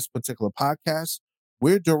this particular podcast,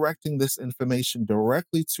 we're directing this information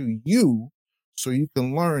directly to you so you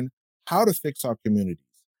can learn how to fix our communities,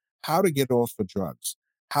 how to get off the drugs,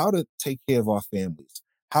 how to take care of our families,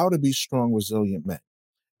 how to be strong, resilient men.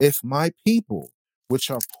 If my people, which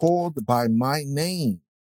are called by my name,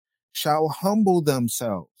 shall humble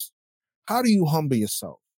themselves. How do you humble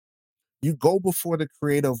yourself? You go before the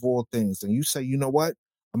creator of all things and you say, you know what?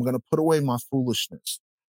 I'm going to put away my foolishness,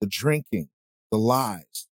 the drinking, the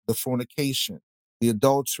lies, the fornication, the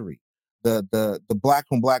adultery, the black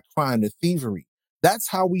on black crime, the thievery. That's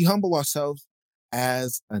how we humble ourselves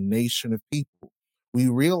as a nation of people. We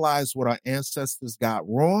realize what our ancestors got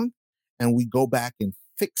wrong and we go back and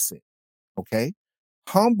fix it. Okay.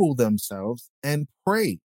 Humble themselves and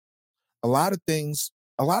pray. A lot of things,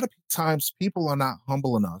 a lot of times people are not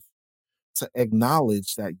humble enough to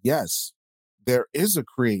acknowledge that, yes, there is a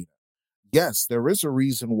creator. Yes, there is a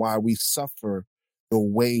reason why we suffer the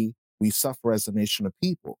way we suffer as a nation of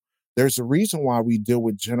people. There's a reason why we deal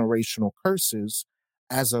with generational curses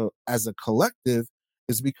as a collective,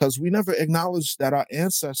 is because we never acknowledged that our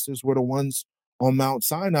ancestors were the ones on Mount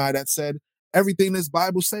Sinai that said, everything this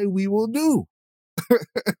Bible say we will do.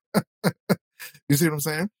 You see what I'm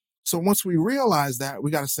saying? So once we realize that,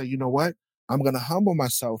 we got to say, you know what? I'm going to humble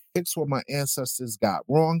myself, fix what my ancestors got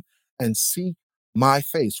wrong, and seek my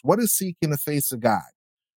face. What is seeking the face of God?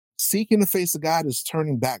 Seeking the face of God is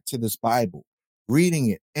turning back to this Bible, reading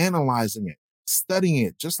it, analyzing it, studying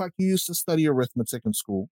it, just like you used to study arithmetic in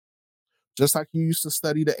school, just like you used to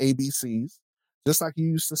study the ABCs, just like you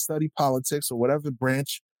used to study politics or whatever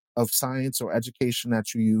branch of science or education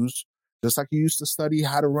that you use, just like you used to study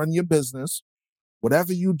how to run your business.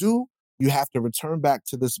 Whatever you do, you have to return back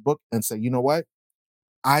to this book and say, you know what?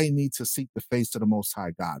 I need to seek the face of the Most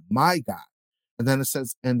High God, my God. And then it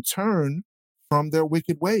says, and turn from their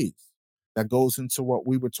wicked ways. That goes into what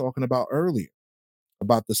we were talking about earlier,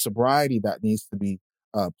 about the sobriety that needs to be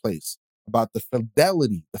placed, about the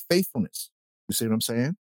fidelity, the faithfulness. You see what I'm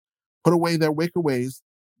saying? Put away their wicked ways.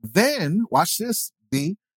 Then, watch this,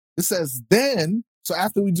 B. It says, then, so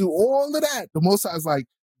after we do all of that, the Most High is like,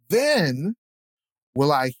 then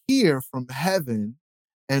will I hear from heaven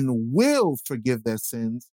and will forgive their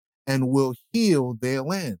sins and will heal their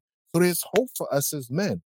land. So there's hope for us as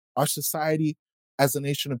men. Our society as a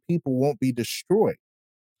nation of people won't be destroyed.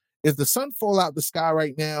 If the sun fall out the sky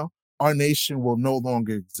right now, our nation will no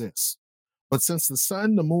longer exist. But since the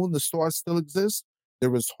sun, the moon, the stars still exist,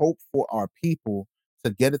 there is hope for our people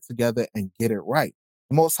to get it together and get it right.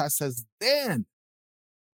 The Most High says, then.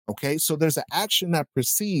 Okay, so there's an action that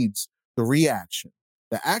precedes the reaction.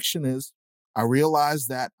 The action is, I realize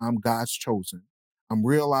that I'm God's chosen. I'm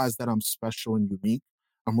realized that I'm special and unique.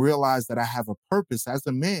 I'm realized that I have a purpose as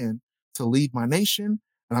a man to lead my nation,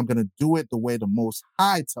 and I'm going to do it the way the Most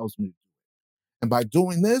High tells me to do it. And by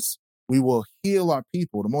doing this, we will heal our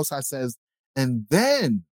people. The Most High says, and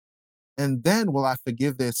then will I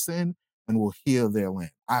forgive their sin and will heal their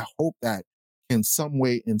land. I hope that can some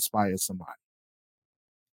way inspire somebody.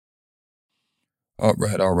 All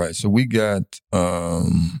right. So we got,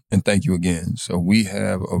 and thank you again. So we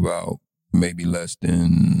have about maybe less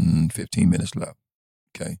than 15 minutes left.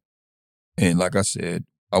 Okay. And like I said,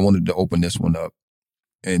 I wanted to open this one up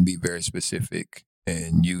and be very specific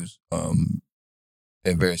and use a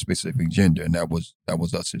very specific gender, and that was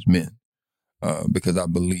us as men, because I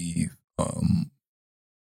believe,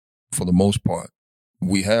 for the most part,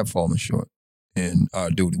 we have fallen short in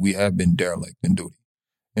our duty. We have been derelict in duty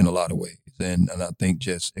in a lot of ways, and I think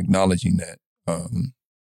just acknowledging that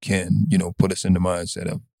can put us in the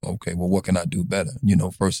mindset of, okay, well, what can I do better?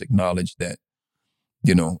 First acknowledge that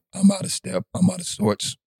I'm out of step, I'm out of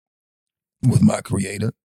sorts with my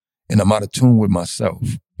creator, and I'm out of tune with myself,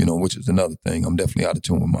 which is another thing. I'm definitely out of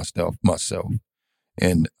tune with myself.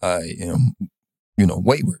 And I am,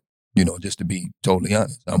 wayward, just to be totally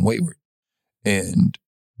honest. I'm wayward. And,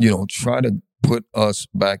 try to put us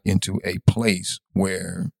back into a place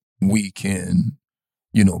where we can,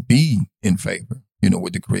 be in favor,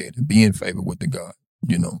 with the Creator, be in favor with the God,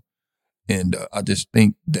 And I just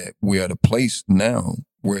think that we're at a place now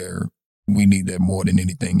where we need that more than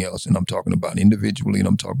anything else. And I'm talking about individually and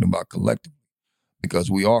I'm talking about collectively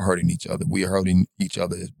because we are hurting each other. We are hurting each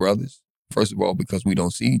other as brothers. First of all, because we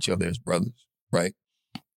don't see each other as brothers, right?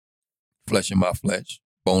 Flesh in my flesh,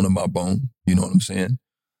 bone in my bone. You know what I'm saying?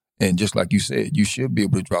 And just like you said, you should be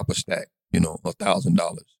able to drop a stack,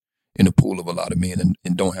 $1,000 in a pool of a lot of men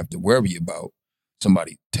and don't have to worry about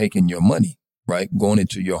somebody taking your money, right? Going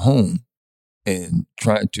into your home and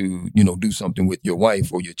trying to, do something with your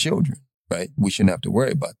wife or your children, right? We shouldn't have to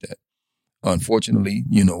worry about that. Unfortunately,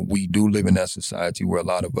 we do live in that society where a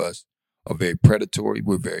lot of us are very predatory.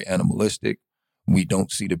 We're very animalistic. We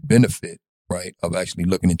don't see the benefit, right, of actually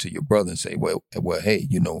looking into your brother and say, well, hey,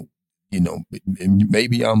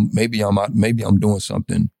 maybe I'm doing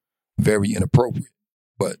something very inappropriate,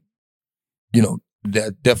 but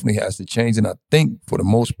that definitely has to change. And I think for the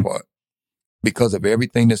most part, because of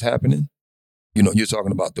everything that's happening, you're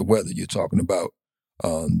talking about the weather, you're talking about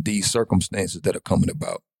these circumstances that are coming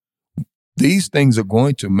about. These things are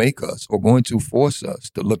going to make us or going to force us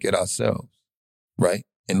to look at ourselves, right?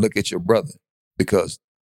 And look at your brother, because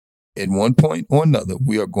at one point or another,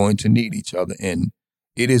 we are going to need each other. And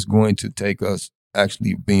it is going to take us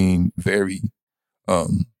actually being very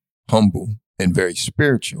humble and very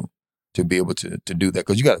spiritual to be able to do that.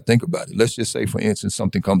 Because you got to think about it. Let's just say, for instance,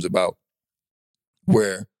 something comes about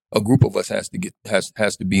where a group of us has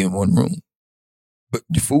to be in one room, but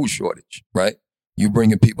the food shortage, right? You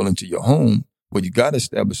bringing people into your home, but you got to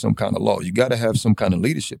establish some kind of law. You got to have some kind of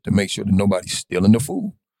leadership to make sure that nobody's stealing the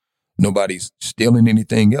food, nobody's stealing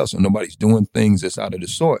anything else, and nobody's doing things that's out of the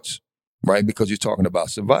sorts, right? Because you're talking about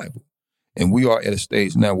survival. And we are at a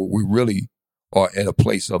stage now where we really are at a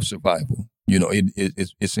place of survival.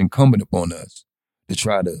 It's incumbent upon us to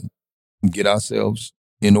try to get ourselves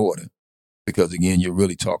in order. Because again, you're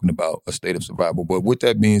really talking about a state of survival. But with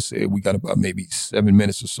that being said, we got about maybe 7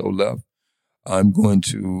 minutes or so left. I'm going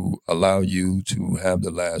to allow you to have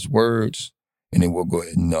the last words, and then we'll go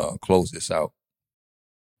ahead and close this out.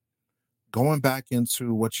 Going back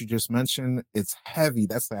into what you just mentioned, it's heavy.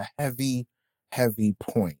 That's a heavy, heavy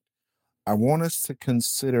point. I want us to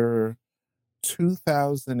consider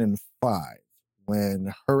 2005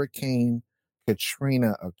 when Hurricane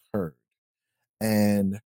Katrina occurred.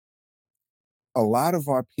 And a lot of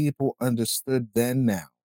our people understood then now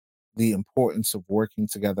the importance of working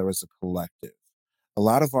together as a collective. A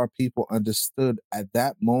lot of our people understood at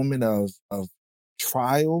that moment of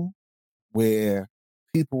trial where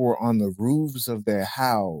people were on the roofs of their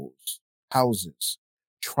houses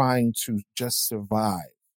trying to just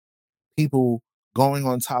survive. People going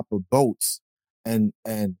on top of boats and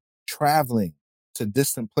traveling to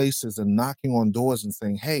distant places and knocking on doors and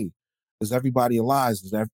saying, "Hey, is everybody alive?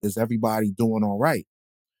 Is everybody doing all right?"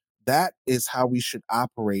 That is how we should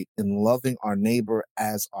operate in loving our neighbor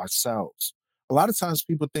as ourselves. A lot of times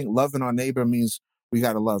people think loving our neighbor means we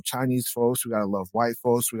got to love Chinese folks, we got to love white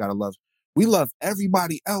folks, we love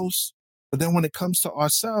everybody else. But then when it comes to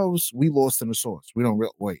ourselves, we lost in the sauce. We don't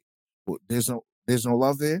wait. There's no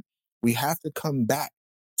love there. We have to come back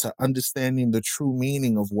to understanding the true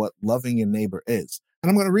meaning of what loving your neighbor is. And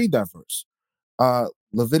I'm going to read that verse.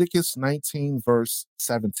 Leviticus 19, verse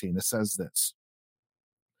 17. It says this: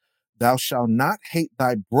 "Thou shalt not hate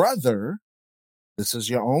thy brother," this is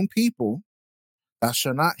your own people, "thou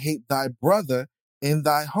shalt not hate thy brother in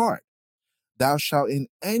thy heart. Thou shalt in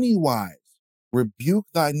any wise rebuke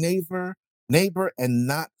thy neighbor, and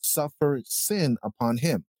not suffer sin upon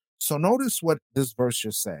him." So notice what this verse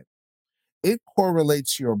just said. It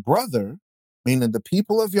correlates your brother, meaning the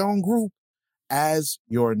people of your own group, as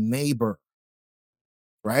your neighbor,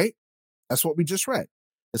 right? That's what we just read.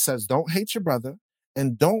 It says, don't hate your brother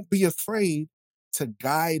and don't be afraid to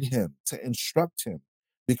guide him, to instruct him,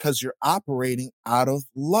 because you're operating out of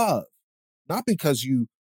love, not because you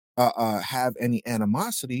have any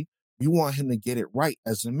animosity. You want him to get it right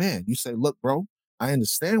as a man. You say, look, bro, I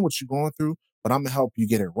understand what you're going through, but I'm going to help you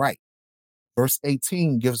get it right. Verse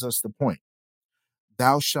 18 gives us the point.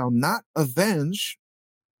 Thou shalt not avenge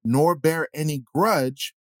nor bear any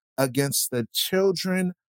grudge against the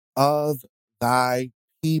children of thy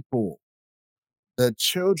people. The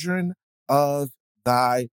children of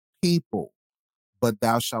thy people. But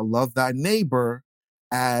thou shalt love thy neighbor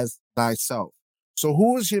as thyself. So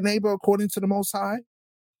who is your neighbor according to the Most High?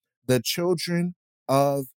 The children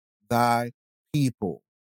of thy people.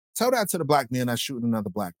 Tell that to the black man that's shooting another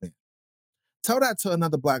black man. Tell that to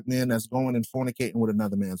another black man that's going and fornicating with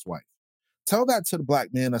another man's wife. Tell that to the black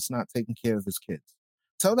man that's not taking care of his kids.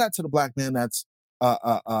 Tell that to the black man that's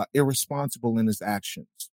irresponsible in his actions.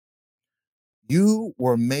 You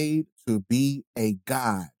were made to be a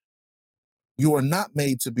God. You are not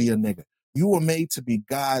made to be a nigga. You were made to be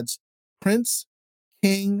God's prince,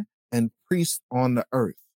 king, and priest on the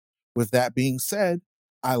earth. With that being said,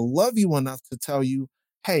 I love you enough to tell you,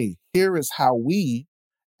 hey, here is how we,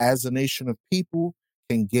 as a nation of people,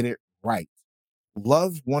 can get it right.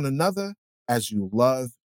 Love one another as you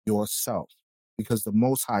love yourself, because the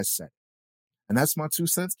Most High said it. And that's my 2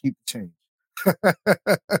 cents. Keep the change.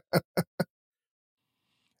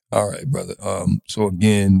 All right, brother. So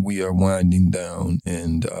again, we are winding down,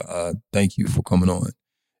 and I thank you for coming on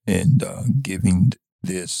and giving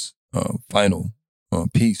this final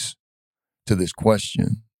piece to this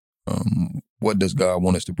question. What does God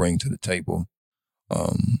want us to bring to the table?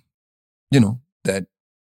 That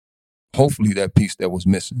hopefully that piece that was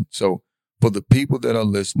missing. So for the people that are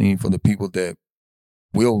listening, for the people that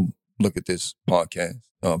will look at this podcast,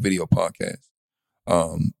 video podcast,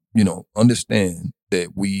 understand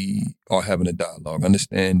that we are having a dialogue.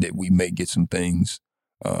 Understand that we may get some things,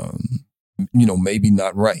 maybe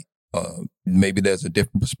not right. Maybe there's a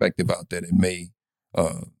different perspective out there that may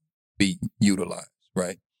be utilized,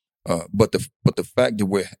 right? But the fact that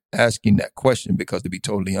we're asking that question, because to be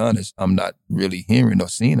totally honest, I'm not really hearing or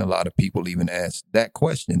seeing a lot of people even ask that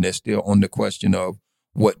question. They're still on the question of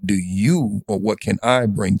what do you or what can I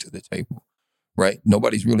bring to the table, right?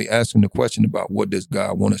 Nobody's really asking the question about what does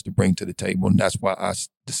God want us to bring to the table, and that's why I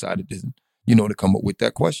decided to come up with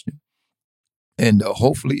that question, and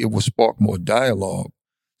hopefully it will spark more dialogue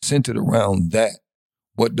centered around that.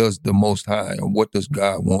 What does the Most High, or what does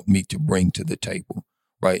God want me to bring to the table?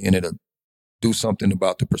 Right. And it'll do something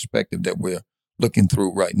about the perspective that we're looking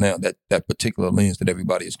through right now, that particular lens that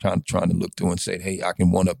everybody is trying to look through and say, hey, I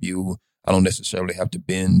can one up you. I don't necessarily have to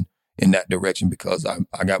bend in that direction because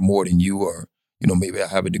I got more than you, or, maybe I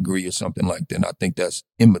have a degree or something like that. And I think that's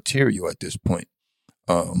immaterial at this point,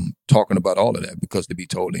 talking about all of that, because to be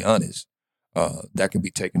totally honest, that can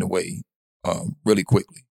be taken away really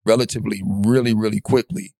quickly, relatively, really, really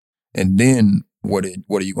quickly. And then what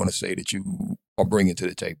are you going to say that you are bringing to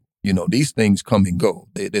the table? These things come and go.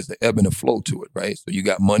 There's the ebb and the flow to it, right? So you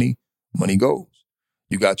got money goes.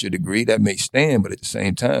 You got your degree, that may stand, but at the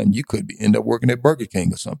same time, you could end up working at Burger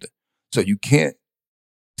King or something. So you can't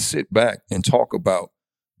sit back and talk about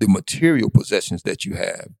the material possessions that you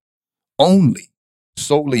have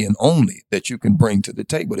solely and only that you can bring to the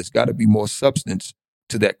table. There's got to be more substance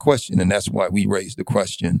to that question. And that's why we raised the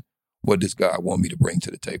question, what does God want me to bring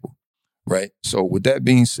to the table? Right. So with that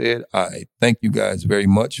being said, I thank you guys very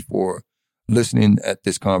much for listening at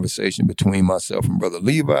this conversation between myself and Brother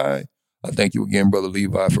Levi. I thank you again, Brother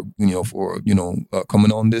Levi, for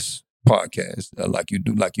coming on this podcast like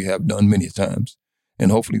you have done many times.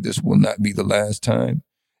 And hopefully this will not be the last time.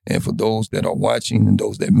 And for those that are watching and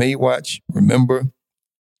those that may watch, remember,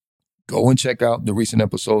 go and check out the recent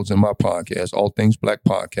episodes in my podcast, All Things Black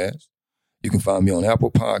Podcast. You can find me on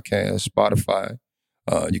Apple Podcasts, Spotify.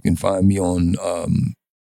 You can find me on,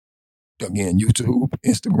 YouTube,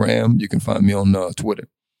 Instagram. You can find me on Twitter,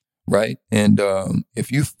 right? And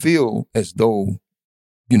if you feel as though,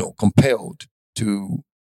 compelled to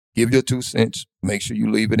give your 2 cents, make sure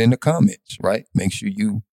you leave it in the comments, right? Make sure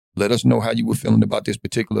you let us know how you were feeling about this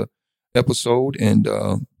particular episode, and,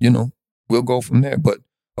 we'll go from there. But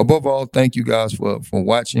above all, thank you guys for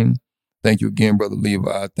watching. Thank you again, Brother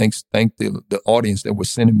Levi. Thank the audience that was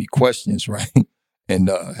sending me questions, right? And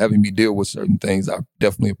having me deal with certain things. I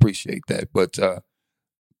definitely appreciate that. But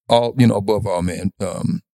above all, man,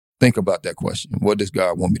 think about that question. What does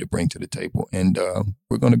God want me to bring to the table? And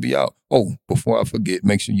we're going to be out. Oh, before I forget,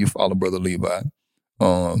 make sure you follow Brother Levi,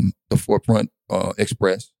 the Forefront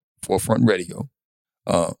Express, Forefront Radio.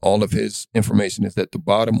 All of his information is at the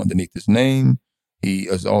bottom underneath his name. He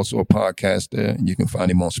is also a podcaster. You can find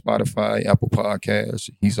him on Spotify, Apple Podcasts.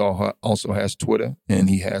 He's also has Twitter, and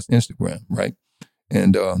he has Instagram, right?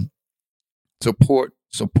 And support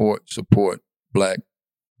Black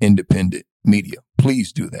independent media.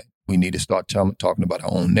 Please do that. We need to start talking about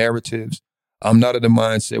our own narratives. I'm not of the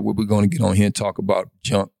mindset where we're going to get on here and talk about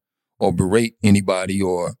junk or berate anybody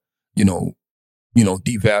or,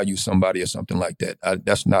 devalue somebody or something like that.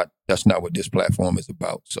 That's not what this platform is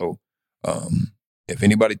about. So if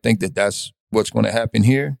anybody think that that's what's going to happen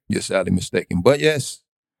here, you're sadly mistaken. But yes,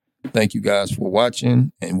 thank you guys for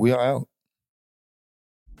watching, and we are out.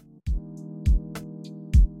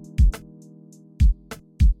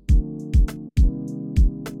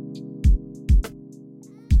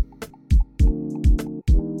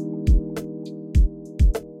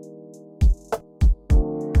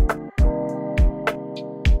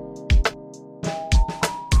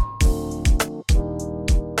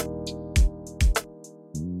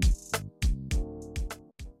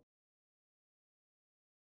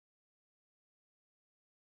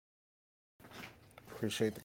 appreciate the